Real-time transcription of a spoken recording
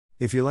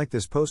If you like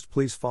this post,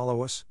 please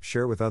follow us,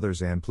 share with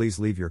others, and please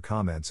leave your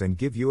comments and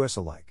give us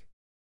a like.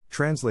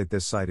 Translate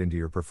this site into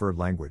your preferred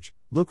language.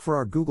 Look for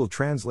our Google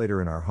Translator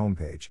in our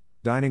homepage,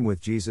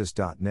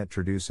 diningwithjesus.net.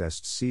 Traduce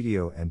este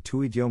sitio en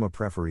tu idioma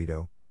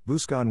preferido.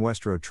 Busca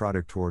nuestro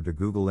traductor de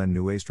Google en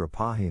nuestra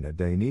página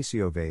de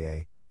inicio.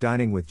 Va.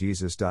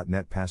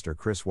 diningwithjesus.net. Pastor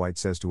Chris White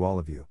says to all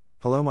of you,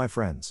 hello my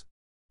friends.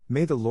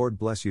 May the Lord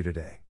bless you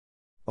today.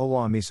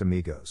 Hola mis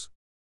amigos.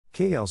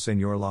 Que el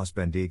Señor los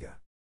bendiga.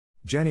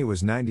 Jenny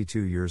was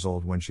 92 years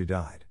old when she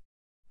died.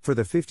 For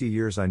the 50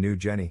 years I knew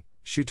Jenny,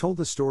 she told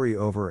the story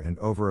over and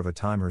over of a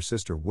time her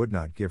sister would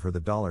not give her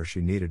the $1 she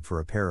needed for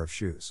a pair of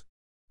shoes.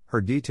 Her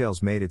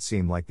details made it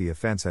seem like the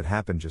offense had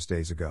happened just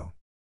days ago.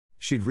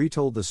 She'd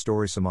retold the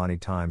story so many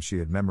times she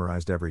had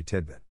memorized every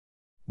tidbit.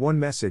 One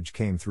message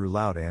came through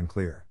loud and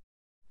clear.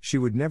 She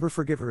would never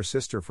forgive her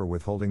sister for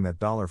withholding that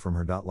 $1 from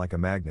her. Like a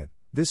magnet,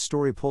 this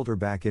story pulled her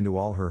back into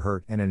all her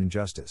hurt and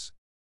injustice.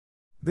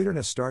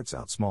 Bitterness starts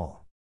out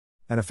small.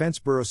 An offense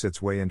burrows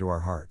its way into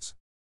our hearts.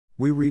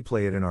 We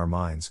replay it in our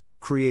minds,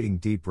 creating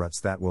deep ruts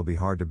that will be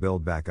hard to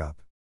build back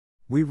up.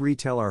 We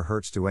retell our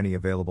hurts to any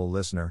available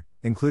listener,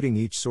 including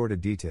each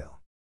sordid detail.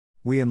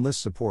 We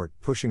enlist support,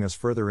 pushing us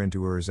further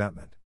into a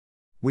resentment.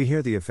 We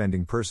hear the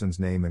offending person's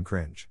name and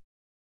cringe.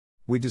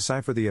 We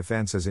decipher the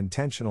offense as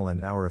intentional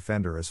and our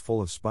offender as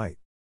full of spite.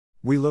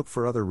 We look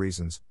for other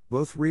reasons,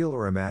 both real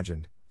or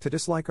imagined, to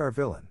dislike our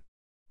villain.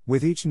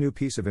 With each new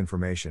piece of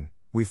information,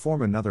 we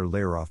form another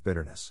layer of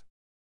bitterness.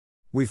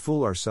 We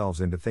fool ourselves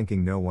into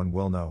thinking no one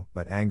will know,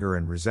 but anger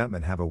and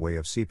resentment have a way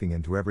of seeping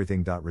into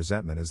everything.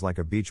 Resentment is like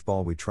a beach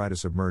ball we try to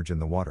submerge in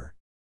the water.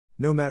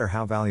 No matter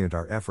how valiant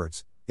our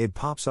efforts, it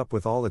pops up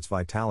with all its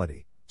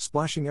vitality,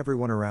 splashing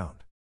everyone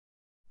around.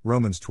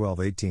 Romans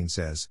 12:18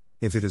 says,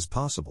 if it is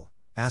possible,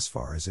 as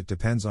far as it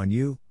depends on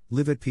you,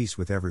 live at peace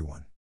with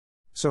everyone.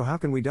 So how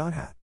can we do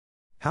that?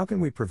 How can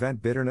we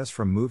prevent bitterness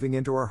from moving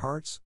into our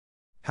hearts?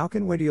 How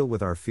can we deal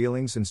with our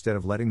feelings instead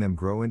of letting them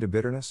grow into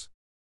bitterness?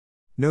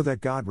 Know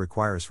that God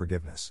requires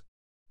forgiveness.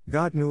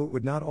 God knew it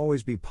would not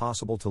always be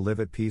possible to live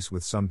at peace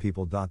with some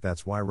people.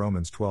 That's why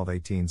Romans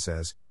 12:18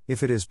 says,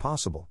 if it is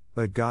possible,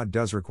 but God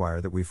does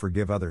require that we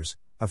forgive others.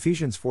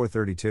 Ephesians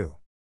 4:32.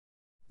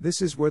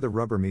 This is where the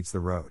rubber meets the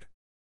road.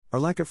 Our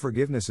lack of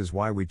forgiveness is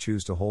why we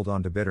choose to hold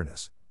on to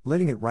bitterness,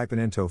 letting it ripen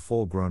into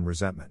full-grown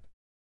resentment.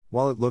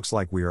 While it looks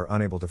like we are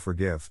unable to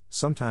forgive,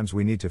 sometimes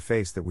we need to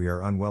face that we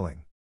are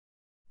unwilling.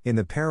 In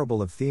the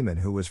parable of Theman,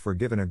 who was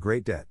forgiven a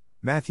great debt,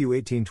 Matthew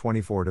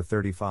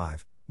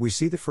 18:24-35, we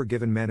see the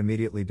forgiven man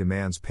immediately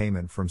demands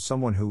payment from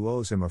someone who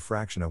owes him a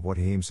fraction of what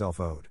he himself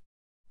owed.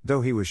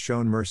 Though he was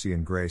shown mercy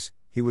and grace,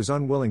 he was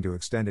unwilling to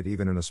extend it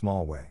even in a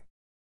small way.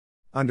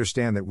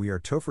 Understand that we are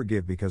to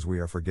forgive because we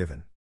are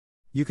forgiven.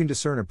 You can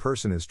discern a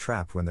person is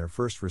trapped when their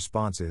first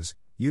response is,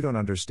 you don't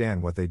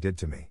understand what they did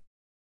to me.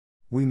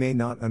 We may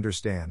not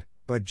understand,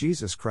 but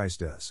Jesus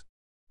Christ does.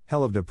 He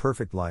lived a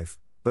perfect life,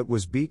 but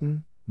was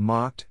beaten,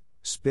 mocked,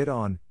 spit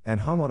on,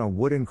 and hung on a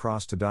wooden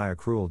cross to die a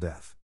cruel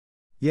death.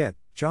 Yet,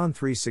 John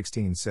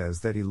 3:16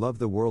 says that he loved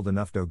the world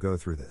enough to go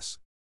through this.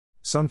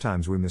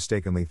 Sometimes we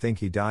mistakenly think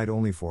he died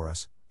only for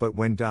us, but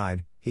when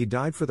died, he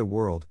died for the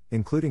world,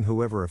 including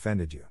whoever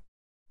offended you.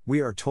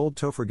 We are told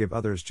to forgive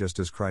others just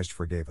as Christ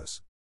forgave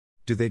us.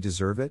 Do they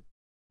deserve it?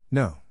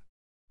 No.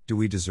 Do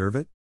we deserve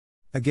it?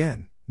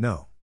 Again,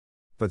 no.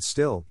 But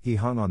still, he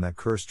hung on that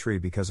cursed tree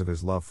because of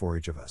his love for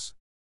each of us.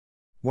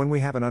 When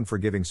we have an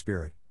unforgiving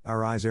spirit,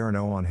 our eyes aren't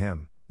on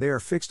him, they are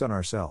fixed on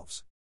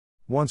ourselves.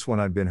 Once when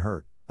I'd been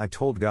hurt, I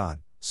told God,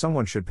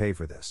 someone should pay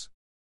for this.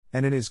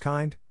 And in his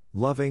kind,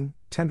 loving,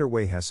 tender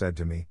way has said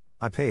to me,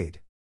 I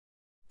paid.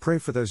 Pray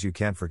for those you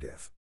can't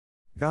forgive.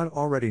 God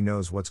already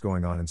knows what's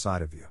going on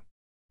inside of you.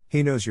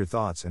 He knows your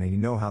thoughts and he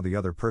knows how the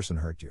other person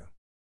hurt you.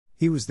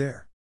 He was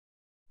there.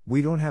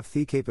 We don't have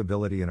the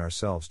capability in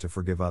ourselves to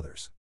forgive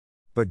others.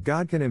 But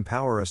God can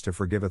empower us to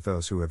forgive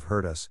those who have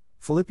hurt us,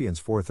 Philippians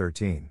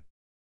 4:13.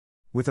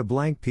 With a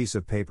blank piece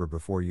of paper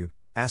before you,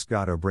 ask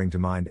God to bring to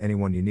mind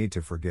anyone you need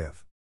to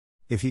forgive.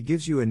 If he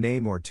gives you a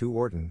name or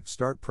two,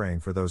 start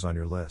praying for those on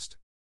your list.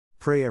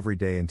 Pray every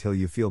day until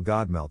you feel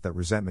God melt that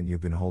resentment you've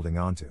been holding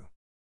on to.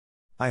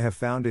 I have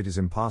found it is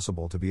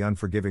impossible to be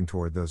unforgiving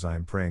toward those I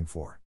am praying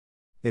for.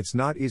 It's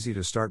not easy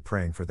to start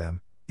praying for them,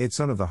 it's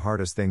one of the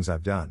hardest things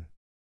I've done.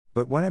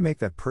 But when I make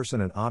that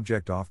person an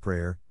object of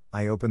prayer,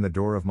 I open the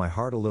door of my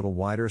heart a little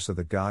wider so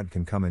that God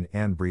can come in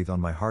and breathe on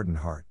my hardened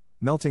heart,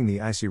 melting the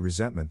icy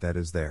resentment that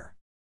is there.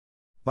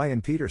 By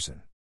Ian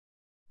Peterson.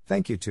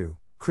 Thank you to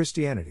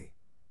Christianity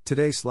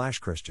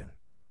Today/Christian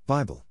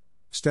Bible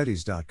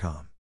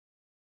Studies.com.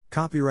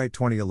 Copyright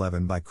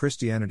 2011 by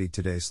Christianity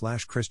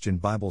Today/Christian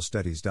Bible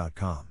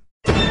Studies.com.